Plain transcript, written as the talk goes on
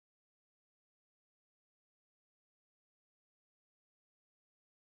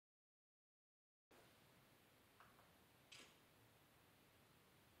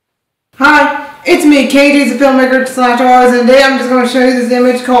Hi, it's me, KJ, the filmmaker slash artist, and today I'm just going to show you this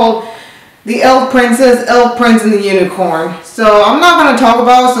image called The Elf Princess, Elf Prince, and the Unicorn. So I'm not going to talk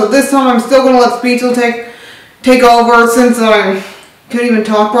about it, so this time I'm still going to let Speechelo take over since I couldn't even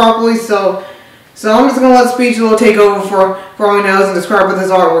talk properly, so I'm just going to let Speechelo take over for all he knows and describe what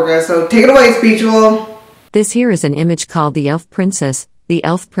this artwork is. So take it away, Speechelo. This here is an image called The Elf Princess, The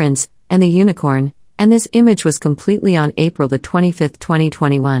Elf Prince, and the Unicorn, and this image was completely on April the 25th,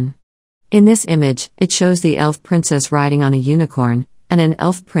 2021. In this image, it shows the elf princess riding on a unicorn, and an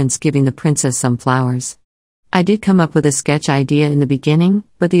elf prince giving the princess some flowers. I did come up with a sketch idea in the beginning,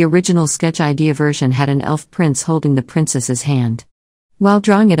 but the original sketch idea version had an elf prince holding the princess's hand. While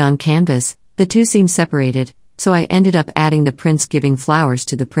drawing it on canvas, the two seemed separated, so I ended up adding the prince giving flowers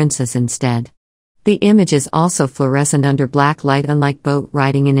to the princess instead. The image is also fluorescent under black light. Unlike boat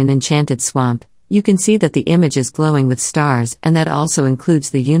riding in an enchanted swamp, you can see that the image is glowing with stars, and that also includes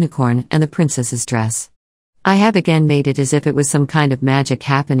the unicorn and the princess's dress. I have again made it as if it was some kind of magic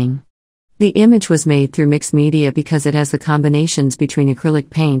happening. The image was made through mixed media because it has the combinations between acrylic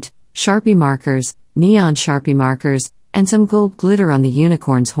paint, Sharpie markers, neon Sharpie markers, and some gold glitter on the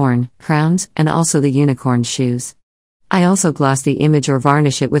unicorn's horn, crowns, and also the unicorn's shoes. I also gloss the image or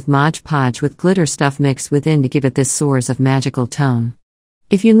varnish it with Mod Podge with glitter stuff mixed within to give it this source of magical tone.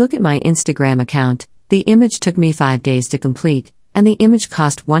 If you look at my Instagram account, the image took me 5 days to complete, and the image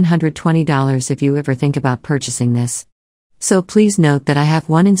cost $120 if you ever think about purchasing this. So please note that I have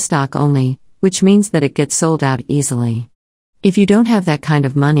one in stock only, which means that it gets sold out easily. If you don't have that kind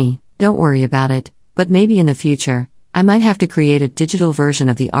of money, don't worry about it, but maybe in the future, I might have to create a digital version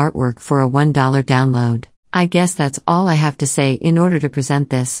of the artwork for a $1 download. I guess that's all I have to say in order to present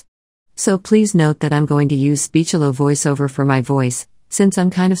this. So please note that I'm going to use Speechelo voiceover for my voice, since I'm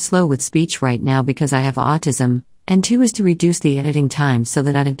kind of slow with speech right now because I have autism, and 2 is to reduce the editing time so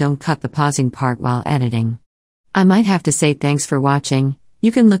that I don't cut the pausing part while editing. I might have to say thanks for watching.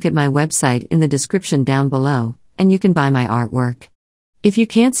 You can look at my website in the description down below, and you can buy my artwork. If you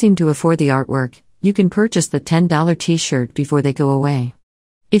can't seem to afford the artwork, you can purchase the $10 t-shirt before they go away.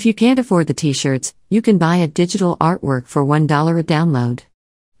 If you can't afford the t-shirts, you can buy a digital artwork for $1 a download.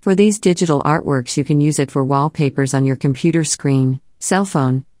 For these digital artworks you can use it for wallpapers on your computer screen, cell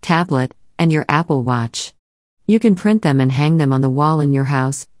phone, tablet, and your Apple Watch. You can print them and hang them on the wall in your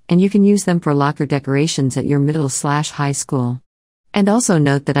house, and you can use them for locker decorations at your middle/high school. And also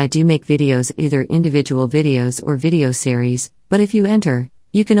note that I do make videos, either individual videos or video series, but if you enter,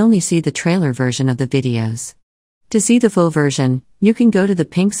 you can only see the trailer version of the videos. To see the full version, you can go to the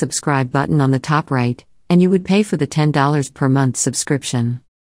pink subscribe button on the top right, and you would pay for the $10 per month subscription.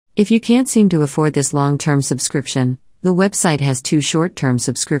 If you can't seem to afford this long-term subscription, the website has 2 short-term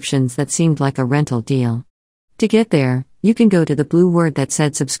subscriptions that seemed like a rental deal. To get there, you can go to the blue word that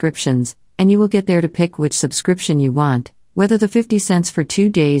said subscriptions, and you will get there to pick which subscription you want, whether the 50 cents for 2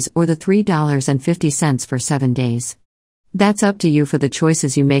 days or the $3.50 for 7 days. That's up to you for the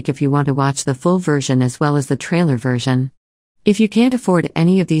choices you make if you want to watch the full version as well as the trailer version. If you can't afford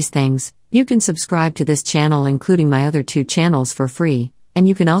any of these things, you can subscribe to this channel including my other 2 channels for free, and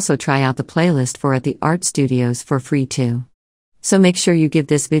you can also try out the playlist for at the Art Studios for free too. So make sure you give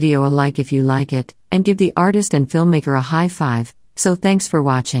this video a like if you like it, and give the artist and filmmaker a high five. So thanks for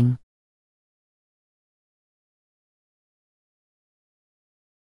watching.